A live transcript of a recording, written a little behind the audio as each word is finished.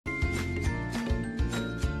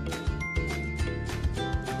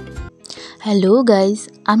Hello guys,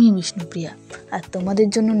 আমি বিষ্ণুপ্রিয়া আর তোমাদের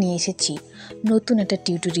জন্য নিয়ে এসেছি নতুন একটা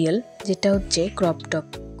টিউটোরিয়াল, যেটা হচ্ছে ক্রপ টপ।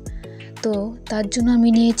 তো তার জন্য আমি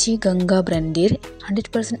নিয়েছি গঙ্গা ব্র্যান্ডের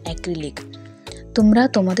 100% অ্যাক্রিলিক। তোমরা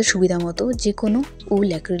তোমাদের সুবিধা মতো যে কোনো উল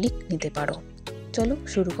অ্যাক্রিলিক নিতে পারো। চলো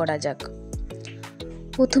শুরু করা যাক।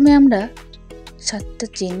 প্রথমে আমরা 7টা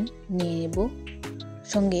চেন নিয়ে নেব,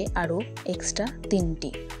 সঙ্গে আরও এক্সট্রা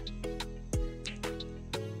 3টি।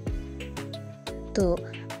 তো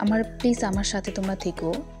প্লিজ আমার সাথে তোমরা থেকো,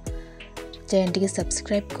 চ্যানেলটিকে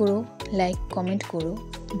সাবস্ক্রাইব করো, লাইক কমেন্ট করো,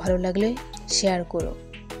 ভালো লাগলে শেয়ার করো।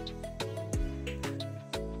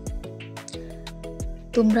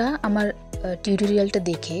 তোমরা আমার টিউটোরিয়ালটা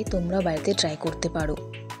দেখে তোমরা বাড়িতে ট্রাই করতে পারো।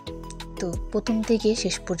 তো প্রথম থেকে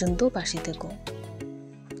শেষ পর্যন্ত পাশে থেকো।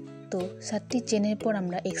 তো 7টি চেনের পর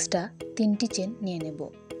আমরা এক্সট্রা 3টি চেন নিয়ে নেব।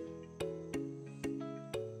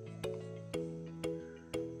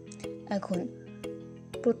 এখন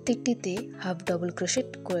প্রত্যেকটিতে হাফ ডাবল ক্রোশেট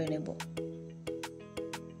করে নেব।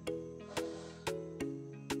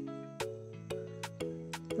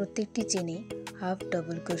 প্রত্যেকটি চেনে হাফ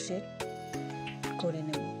ডাবল ক্রোশেট করে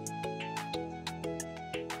নেব।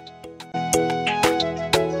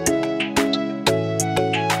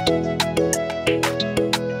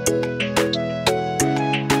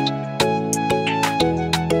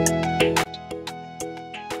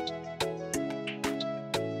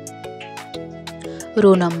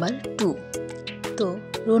 Rho number 2। তো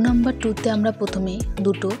রো নাম্বার 2তে আমরা প্রথমে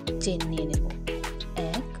দুটো চেন নিয়ে নেব,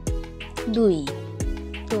 1 2।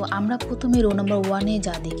 তো আমরা প্রথমে রো নাম্বার 1-এ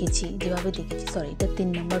যা দেখেছি, যেভাবে দেখেছি, এটা 3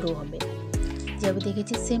 নাম্বার রো হবে, যেভাবে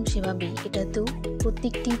দেখেছি সেম সেভাবেই এটাতেও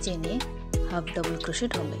প্রত্যেকটি চেনে হাফ ডাবল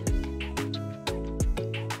ক্রোশেট হবে।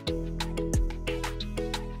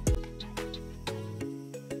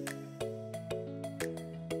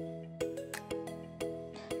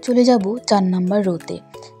 চলে যাব 4 নাম্বার রোতে।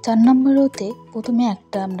 4 নাম্বার রোতে প্রথমে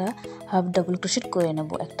একটা আমরা হাফ ডাবল ক্রোশেট করে নেব,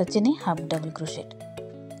 একটা চেনে half double crochet.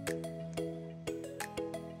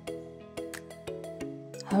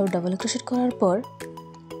 Half double crochet করার পর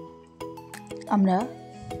আমরা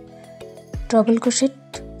ট্রাবল ক্রোশেট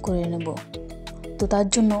করে নেব। তো তার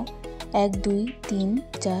জন্য 1 2 3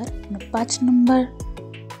 4 5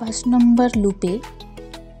 নম্বর লুপে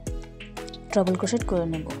ট্রাবল ক্রোশেট করে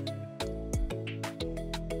নেব।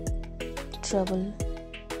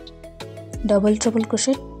 ডাবল ট্রাবল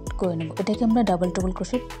ক্রোশেট করে নেব, এটাকে আমরা ডাবল ট্রাবল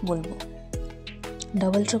ক্রোশেট বলবো।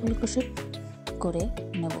 ডাবল ট্রাবল ক্রোশেট করে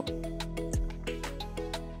নেব।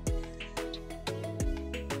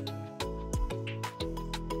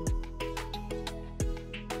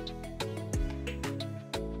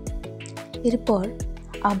 এরপর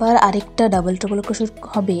আবার আরেকটা ডাবল ট্রাবল ক্রোশেট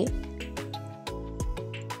হবে,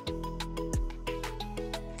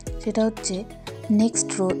 সেটা হচ্ছে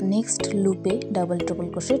নেক্সট লুপে ডাবল ট্রাবল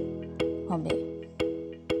ক্রোশেট হবে।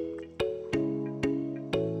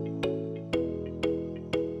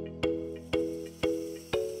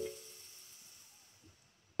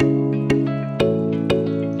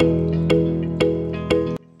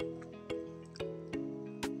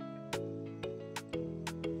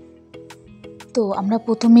 তো আমরা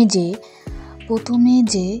প্রথমে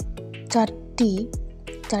যে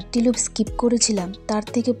চারটি লুপ স্কিপ করেছিলাম, তার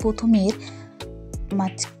থেকে প্রথমের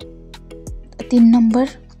 3 নম্বর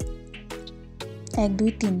 1 2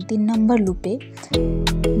 3 নম্বর লুপে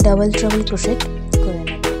ডাবল ট্রাবল ক্রোশেট করে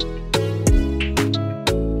নেব।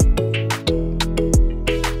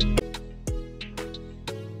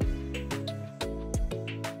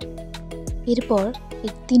 এরপর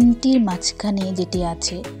এই 3টির মাঝখানে যেটি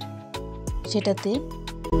আছে সেটাতে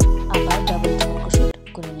আবার ডাবল ট্রাবল ক্রোশেট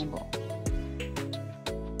করে নেব।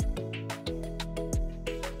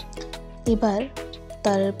 এবার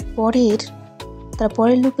তার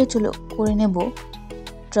পরের লুপে করে নেব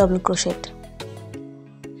ট্রাবল ক্রোশেট।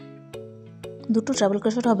 দুটো ট্রাবল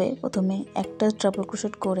ক্রোশেট হবে, প্রথমে একটা ট্রাবল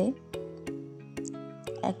ক্রোশেট করে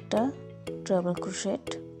একটা ট্রাবল ক্রোশেট,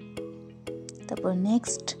 তারপর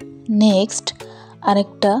নেক্সট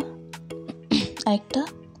আরেকটা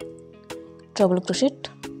ট্রাবল ক্রোশেট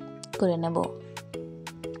করে নেব।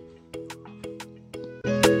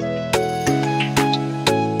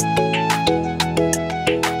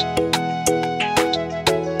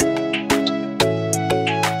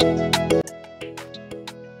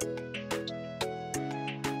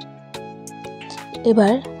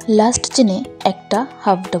 এবার লাস্ট চেনে একটা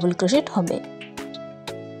হাফ ডাবল ক্রোশেট হবে।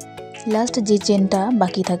 লাস্ট যে চেনটা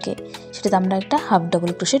বাকি থাকে সেটাতে আমরা একটা হাফ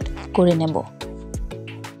ডাবল ক্রোশেট করে নেব।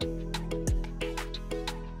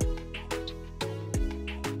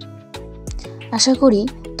 আশা করি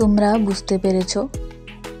তোমরা বুঝতে পেরেছো।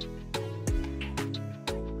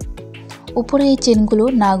 উপরে এই চেনগুলো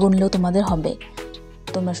না গুনলেও তোমাদের হবে।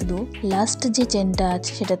 তোমরা শুধু লাস্ট যে চেনটা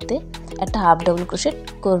আছে সেটাতে একটা হাফ ডাবল ক্রোশেট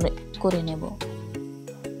করে নেব।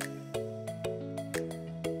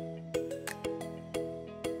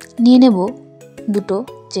 নিয়ে নেব দুটো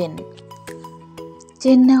চেন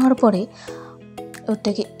নেওয়ার পরে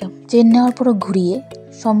ওটাকে ঘুরিয়ে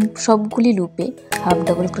সবগুলি লুপে হাফ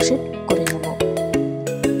ডাবল ক্রোশেট করে নেব।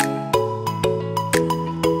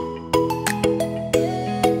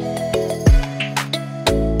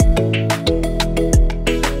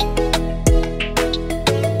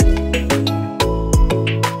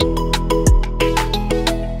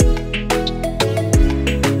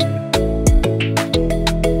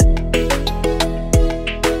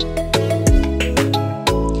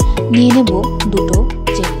 নিয়ে নেব দুটো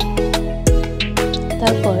চেন,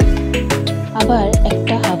 তারপর আবার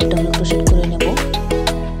একটা হাফ ডাবল ক্রোশেট করে নেব।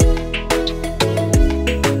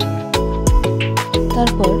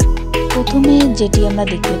 তারপর প্রথমে যেটি আমরা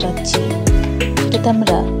দেখতে পাচ্ছি সেটাতে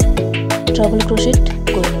আমরা ডাবল ক্রোশেট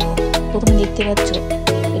করে নেব। প্রথমে দেখতে পাচ্ছ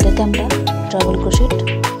এটাতে আমরা ডাবল ক্রোশেট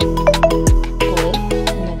করে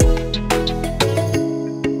নেব।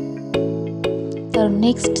 তার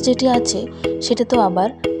নেক্সট যেটি আছে সেটাতেও আবার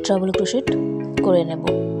ডাবল ক্রোশেট করে নেব।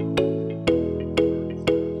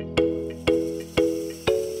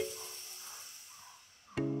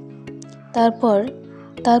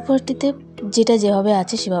 তারপরটিতে যেটা যেভাবে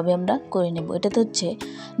আছে সেভাবে আমরা করে নেব। এটাতে হচ্ছে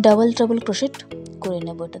ডাবল ক্রোশেট করে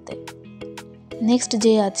নেব এটাতে। নেক্সট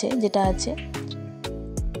যেটা আছে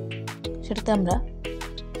সেটাতে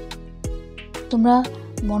তোমরা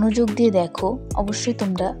মনোযোগ দিয়ে দেখো, অবশ্যই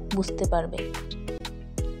তোমরা বুঝতে পারবে।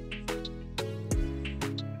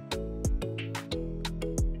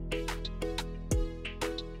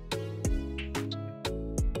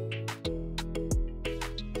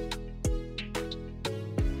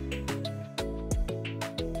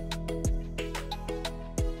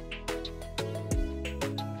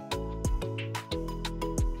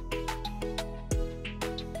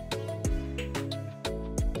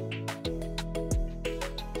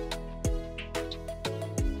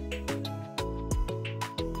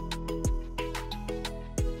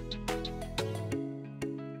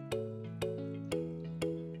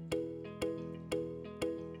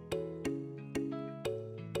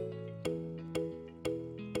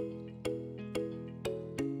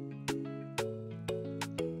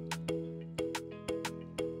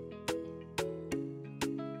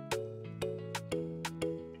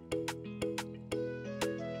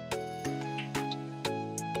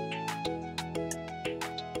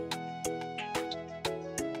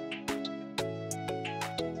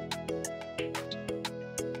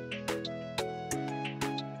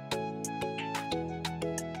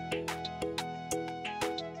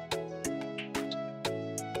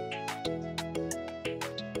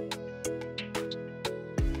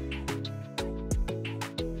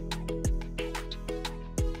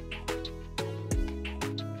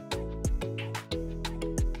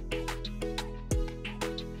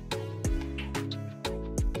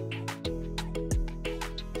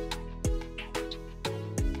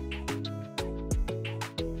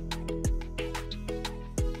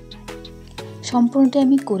 সম্পূর্ণটি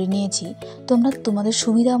আমি করে নিয়েছি। তোমরা তোমাদের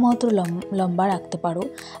সুবিধা মতো লম্বা রাখতে পারো।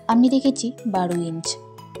 আমি রেখেছি 12 ইঞ্চ।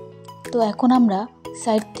 তো এখন আমরা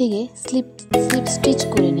সাইড থেকে স্লিপ স্টিচ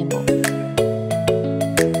করে নেব।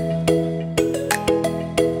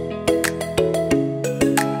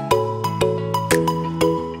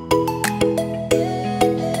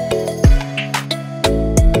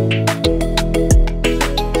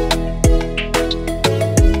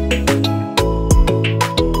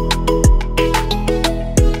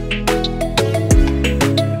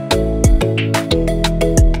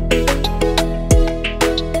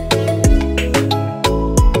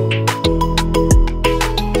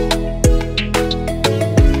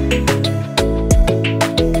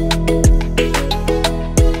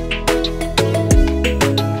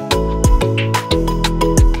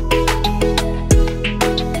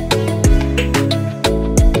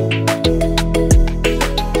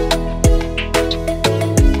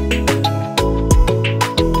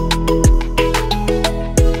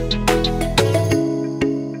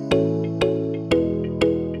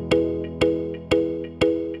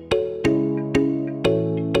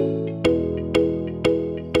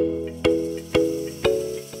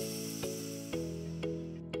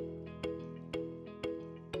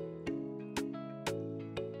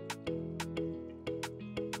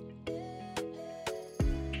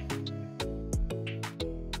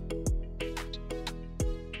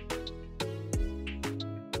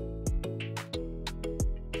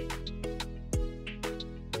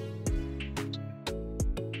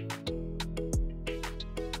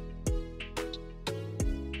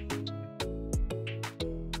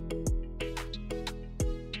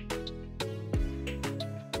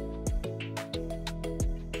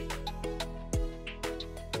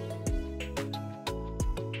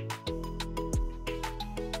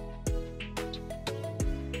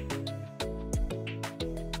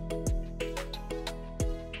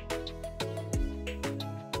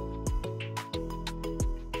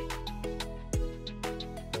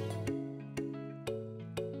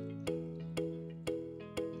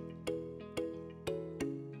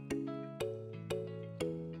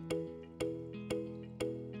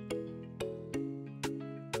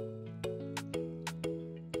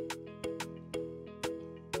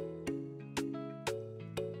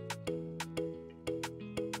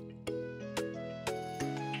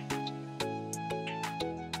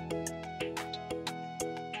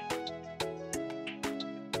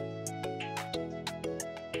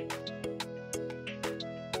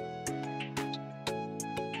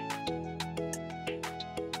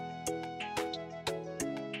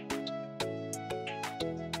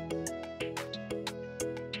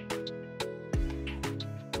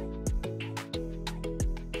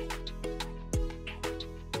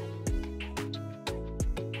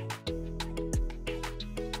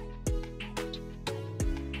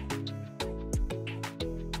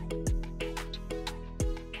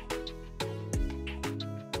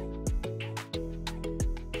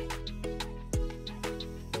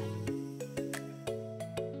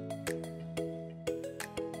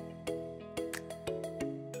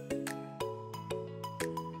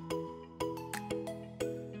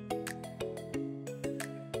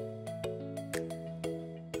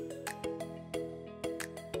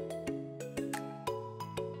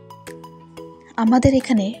 আমাদের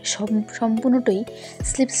এখানে সম্পূর্ণটাই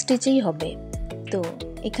স্লিপ স্টিচেই হবে। তো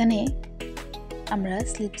এখানে আমরা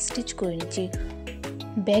স্লিপ স্টিচ করে নিচ্ছি,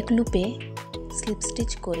 ব্যাক লুপে স্লিপ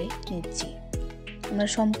স্টিচ করে নিচ্ছি। আমরা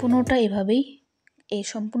সম্পূর্ণটা এভাবেই, এই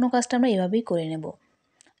সম্পূর্ণ কাজটা আমরা এভাবেই করে নেব।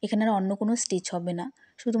 এখানে আর অন্য কোনো স্টিচ হবে না,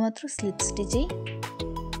 শুধুমাত্র স্লিপ স্টিচেই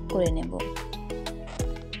করে নেব।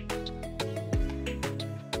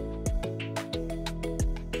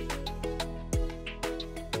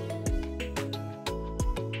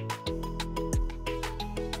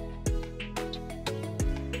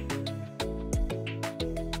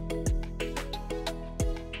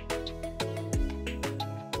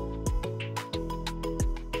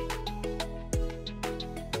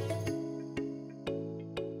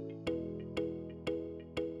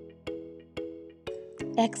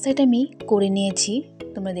 এক সাইড আমি করে নিয়েছি,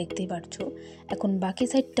 তোমরা দেখতেই পারছো। এখন বাকি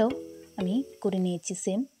সাইডটাও আমি করে নিয়েছি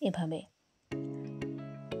সেম এভাবে।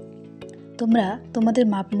 তোমরা তোমাদের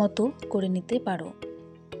মাপ মতো করে নিতে পারো।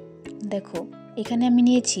 দেখো এখানে আমি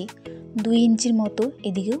নিয়েছি 2 ইঞ্চির মতো,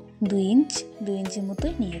 এদিকেও 2 ইঞ্চির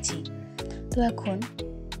মতোই নিয়েছি। তো এখন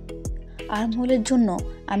আর্ম হোলের জন্য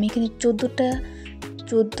আমি এখানে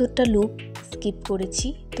 14টা লুপ স্কিপ করেছি।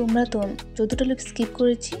 তোমরা 14টা লুপ স্কিপ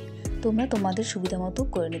করেছি, তোমরা তোমাদের সুবিধা মতো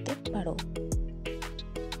করে নিতে পারো।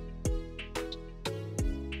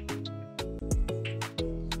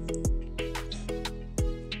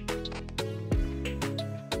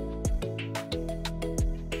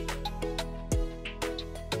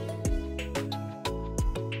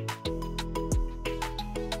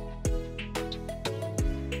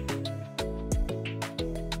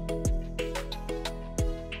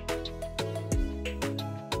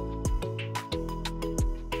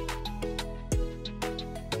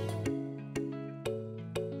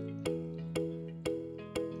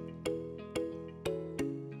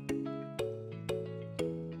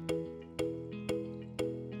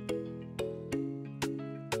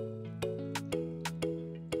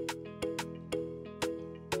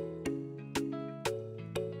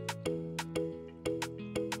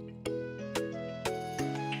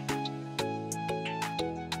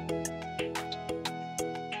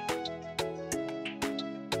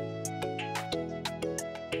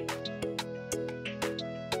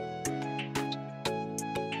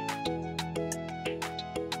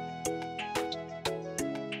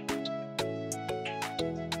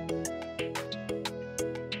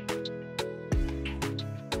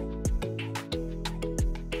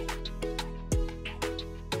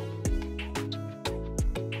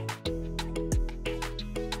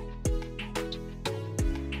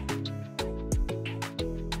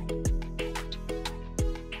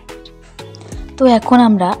 তো এখন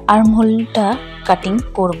আমরা আর্ম হোলটা কাটিং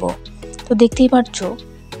করব। তো দেখতেই পাচ্ছো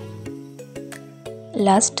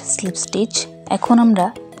লাস্ট স্লিপ স্টিচ। এখন আমরা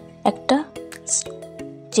একটা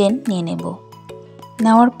চেন নিয়ে নেব।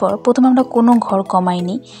 নেওয়ার পর প্রথমে আমরা কোনো ঘর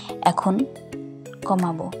কমাইনি, এখন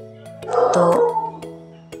কমাবো। তো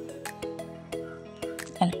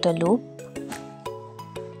একটা লুপ,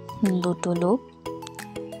 দুটো লুপ,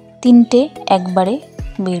 তিনটে একবারে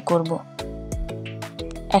বের করব।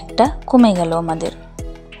 একটা কমে গেল আমাদের।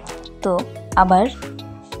 তো আবার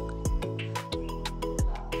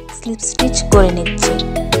স্লিপ স্টিচ করে নিচ্ছি।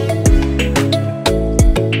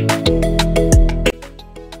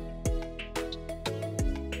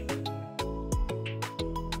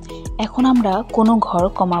 এখন আমরা কোনো ঘর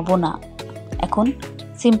কমাবো না, এখন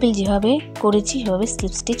সিম্পল যেভাবে করেছি সেভাবে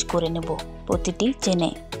স্লিপ স্টিচ করে নেব প্রতিটি চেনে।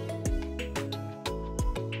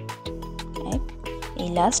 এই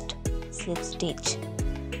লাস্ট স্লিপ স্টিচ,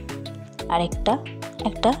 আর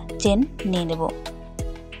একটা চেন নিয়ে নেব।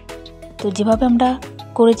 তো যেভাবে আমরা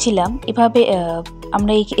করেছিলাম এভাবে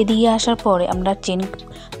আমরা এদিকে আসার পরে আমরা চেন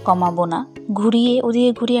কমাবো না,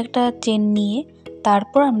 ওদিকে ঘুরিয়ে একটা চেন নিয়ে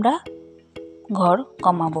তারপর আমরা ঘর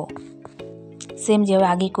কমাবো। সেম যেভাবে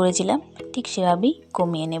আগে করেছিলাম ঠিক সেভাবেই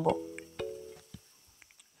কমিয়ে নেব।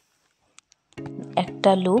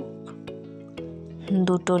 একটা লুপ,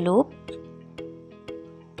 দুটো লুপ,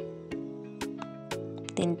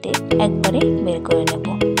 তিনটে একবারে বের করে নেব।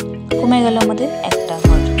 কমে গেল আমাদের একটা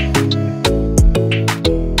ঘর।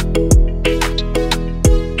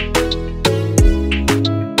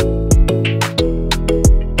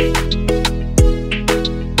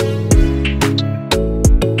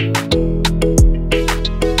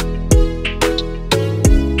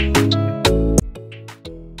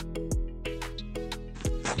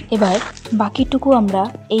 এবার বাকিটুকু আমরা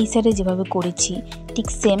এই সাইডে যেভাবে করেছি ঠিক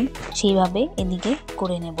সেম সেইভাবে এদিকে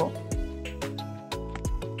করে নেব।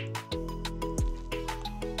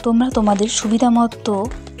 তোমরা তোমাদের সুবিধা মতো।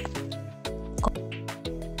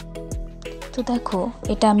 তো দেখো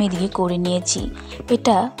এটা আমি এদিকে করে নিয়েছি।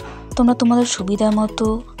 এটা তোমরা তোমাদের সুবিধা মতো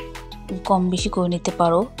কম বেশি করে নিতে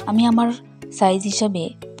পারো। আমি আমার সাইজ হিসাবে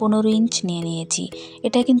 15 ইঞ্চ নিয়ে নিয়েছি।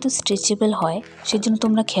 এটা কিন্তু স্ট্রেচেবল হয়, সেজন্য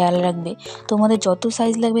তোমরা খেয়াল রাখবে তোমাদের যত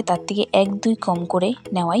সাইজ লাগবে তার থেকে 1-2 কম করে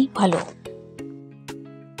নেওয়াই ভালো।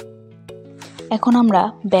 এখন আমরা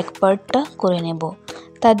ব্যাক পার্টটা করে নেব।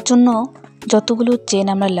 তার জন্য যতগুলো চেন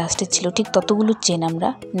আমরা লাস্টে ছিল ঠিক ততগুলো চেন আমরা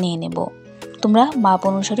নিয়ে নেব। তোমরা মাপ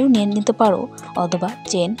অনুসারেও নিয়ে নিতে পারো অথবা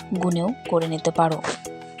চেন গুনেও করে নিতে পারো।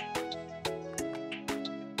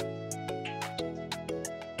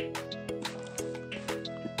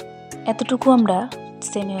 এতটুকু আমরা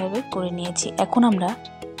সেম এভাবে করে নিয়েছি। এখন আমরা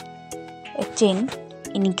চেন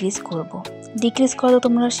ইনক্রিজ করব। ডিক্রিজ করা তো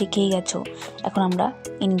তোমরা শিখেই গেছো, এখন আমরা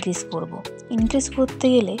ইনক্রিজ করব। ইনক্রিজ করতে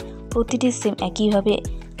গেলে প্রতিটি সেম একইভাবে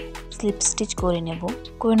স্লিপ স্টিচ করে নেব।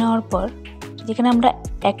 করে নেওয়ার পর যেখানে আমরা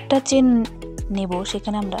একটা চেন নেব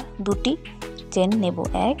সেখানে আমরা দুটি চেন নেব,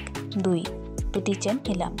 1 2 দুটি চেন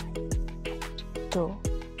নিলাম। তো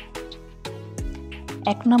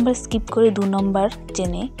 1 নম্বর স্কিপ করে 2 নম্বর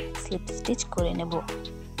চেনে স্লিপ স্টিচ করে নেব।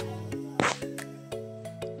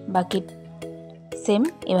 বাকি সেম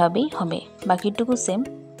এভাবেই হবে, বাকিটুকু সেম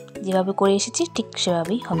যেভাবে করে এসেছি ঠিক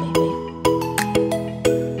সেভাবেই হবে।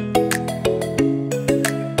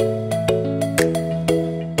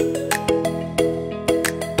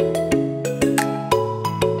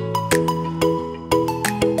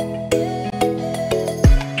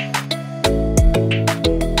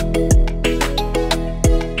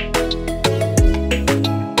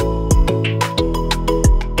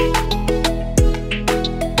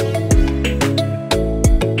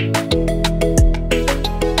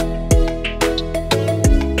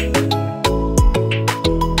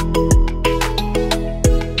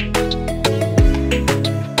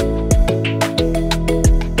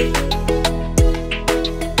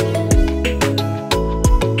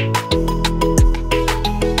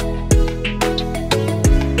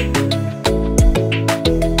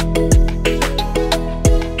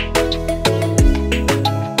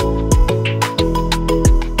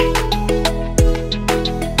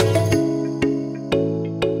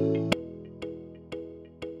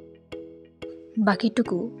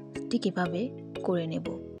 বাকিটুকু ঠিক এভাবে করে নেব।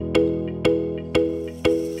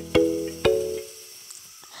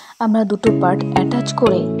 আমরা দুটো পার্ট অ্যাটাচ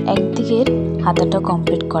করে একদিকের হাতাটা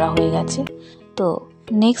কমপ্লিট করা হয়ে গেছে। তো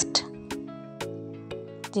নেক্সট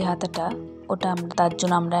যে হাতাটা ওটা তার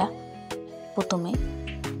জন্য আমরা প্রথমে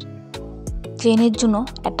চেনের জন্য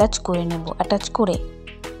অ্যাটাচ করে নেব। অ্যাটাচ করে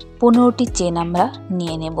 15টি চেন আমরা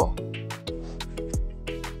নিয়ে নেব।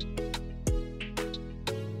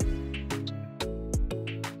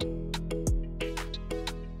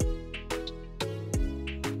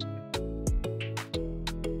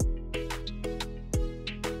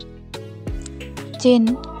 চেন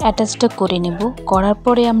অ্যাটাচটা করে নেব। করার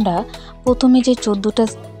পরে আমরা প্রথমে যে 14টা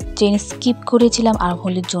চেন স্কিপ করেছিলাম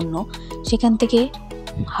আর্মহোলের জন্য সেখান থেকে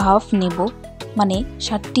হাফ নেব, মানে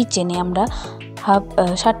 60টি চেনে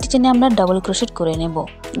আমরা ডাবল ক্রোশেট করে নেব।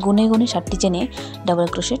 গুনে গুনে 60টি চেনে ডাবল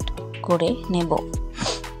ক্রোশেট করে নেব।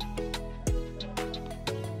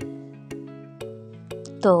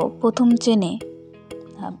 তো প্রথম চেনে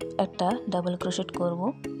একটা ডাবল ক্রোশেট করব,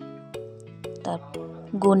 তার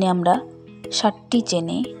গুনে আমরা 60টি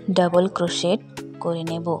চেনে ডাবল ক্রোশেট করে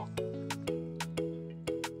নেব।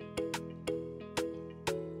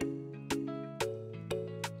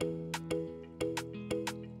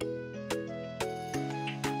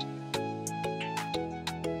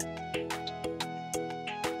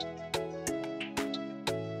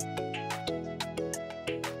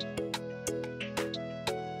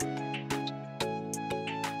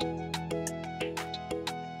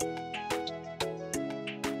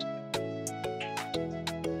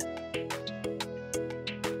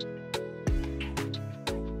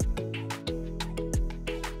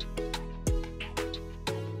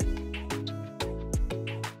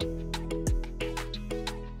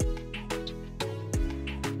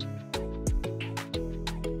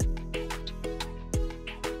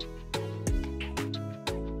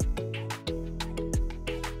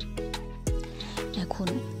 এখন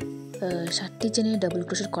 60টি চেনে ডাবল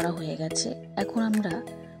ক্রোশেট করা হয়ে গেছে। এখন আমরা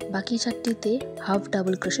বাকি 60টিতে হাফ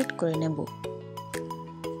ডাবল ক্রোশেট করে নেব।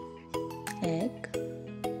 1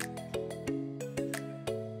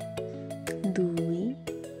 2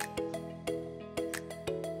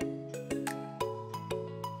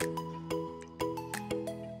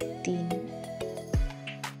 3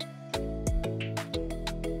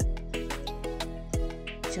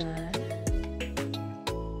 4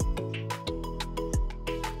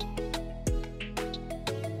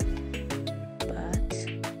 5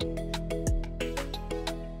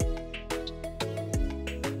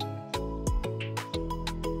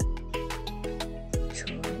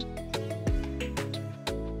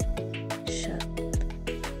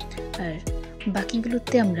 আর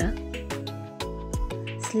বাকিগুলোতে আমরা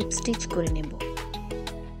স্লিপ স্টিচ করে নেব।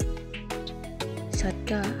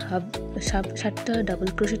 7টা ডাবল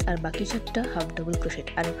ক্রোশেট আর বাকি 7টা হাফ ডাবল ক্রোশেট,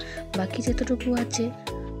 আর বাকি যতটুকু আছে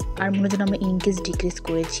আর মনে যেন আমরা ইনক্রিজ ডিক্রিজ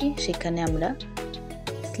করেছি সেখানে আমরা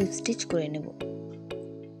স্লিপ স্টিচ করে নেব।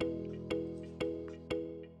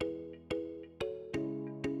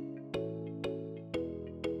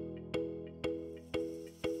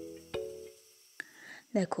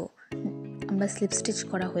 দেখো আমরা স্লিপ স্টিচ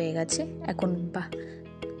করা হয়ে গেছে।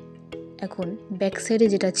 এখন ব্যাক সাইডে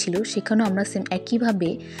যেটা ছিল সেখানেও আমরা সেম একইভাবে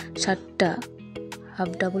 7টা হাফ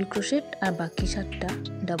ডাবল ক্রোশেট আর বাকি 7টা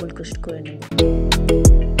ডাবল ক্রোশেট করে নেব।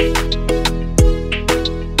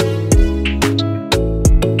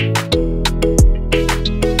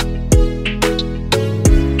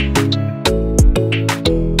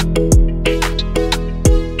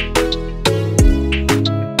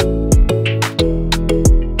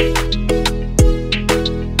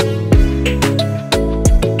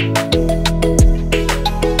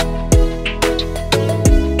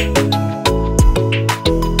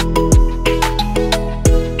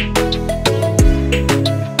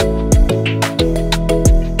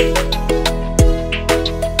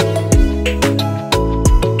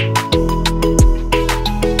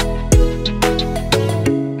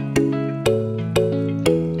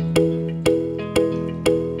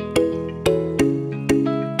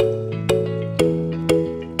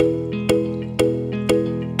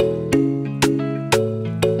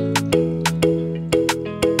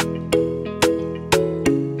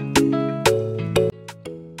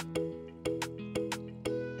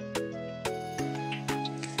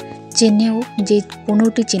 চেনেও যে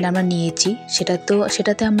 15টি চেন আমরা নিয়েছি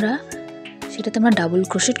সেটাতে আমরা ডাবল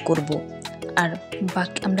ক্রোশেট করব, আর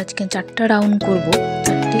বাকি আমরা 4টা রাউন্ড করব।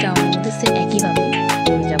 4টি রাউন্ডের মধ্যে সে একইভাবে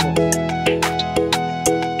করে যাব।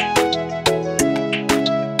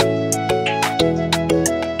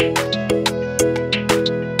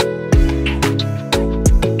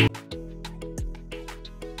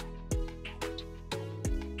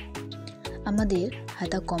 আমাদের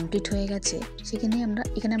হাতা কমপ্লিট হয়ে গেছে।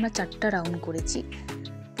 এখানে আমরা 4টা রাউন্ড করেছি।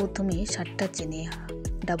 প্রথমে 7টা চেনে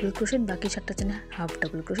ডাবল ক্রোশেট, বাকি 7টা চেনে হাফ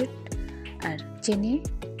ডাবল ক্রোশেট, আর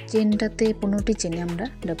চেনটাতে 15টি চেনে আমরা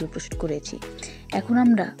ডাবল ক্রোশেট করেছি। এখন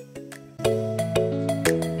আমরা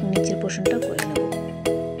নিচের পোর্শনটা করে নেব।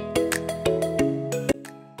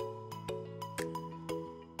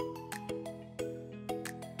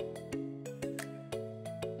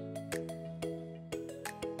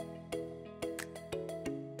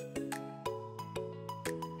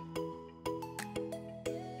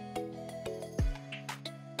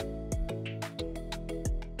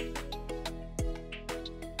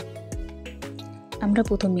 আমরা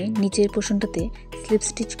প্রথমে নিচের পোর্শনটাতে স্লিপ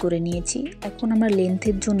স্টিচ করে নিয়েছি। এখন আমরা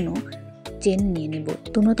লেন্থের জন্য চেন নিয়ে নেব।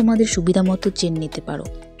 তোমরা তোমাদের সুবিধা মতো চেন নিতে পারো।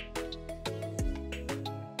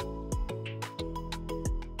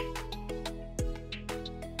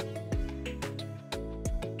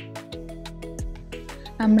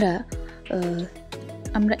 আমরা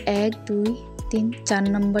 1 2 3 4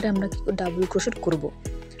 নম্বরে আমরা ডাবল ক্রোশেট করব।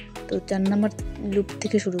 তো 4 নম্বর লুপ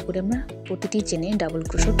থেকে শুরু করে আমরা প্রতিটি চেনে ডাবল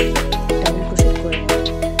ক্রোশেট করে নেব।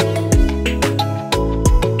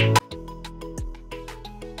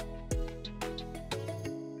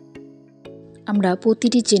 আমরা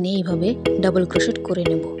প্রতিটি চেনে এইভাবে ডাবল ক্রোশেট করে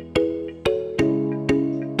নেব।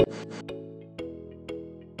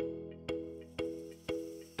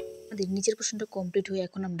 আমাদের নিচের পোর্শনটা কমপ্লিট হয়ে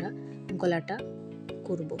এখন আমরা গলাটা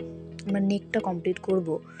করব, আমরা নেকটা কমপ্লিট করব।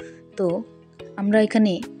 তো আমরা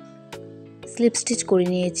এখানে স্লিপ স্টিচ করে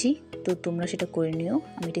নিয়েছি, তো তোমরা সেটা করে নিও।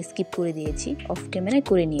 আমি এটা স্কিপ করে দিয়েছি, অফ ক্যামেরায়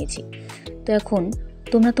করে নিয়েছি। তো এখন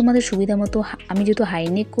তোমরা তোমাদের সুবিধা মতো, আমি যেহেতু হাই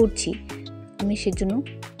নেক করছি আমি সেজন্য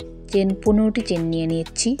 15টি চেন নিয়ে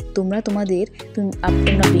নিচ্ছি। তোমরা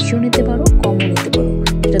বেশিও নিতে পারো, কমও নিতে পারো,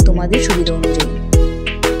 এটা তোমাদের সুবিধা অনুযায়ী।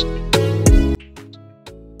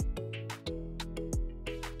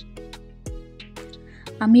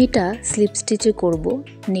 আমি এটা স্লিপ স্টিচে করব,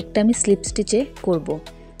 নেকটা আমি স্লিপ স্টিচে করব।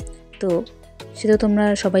 তো সেটা তোমরা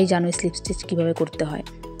সবাই জানো স্লিপ স্টিচ কীভাবে করতে হয়।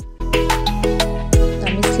 তো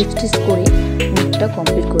আমি স্লিপ স্টিচ করে নেকটা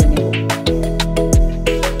কমপ্লিট করে নেব।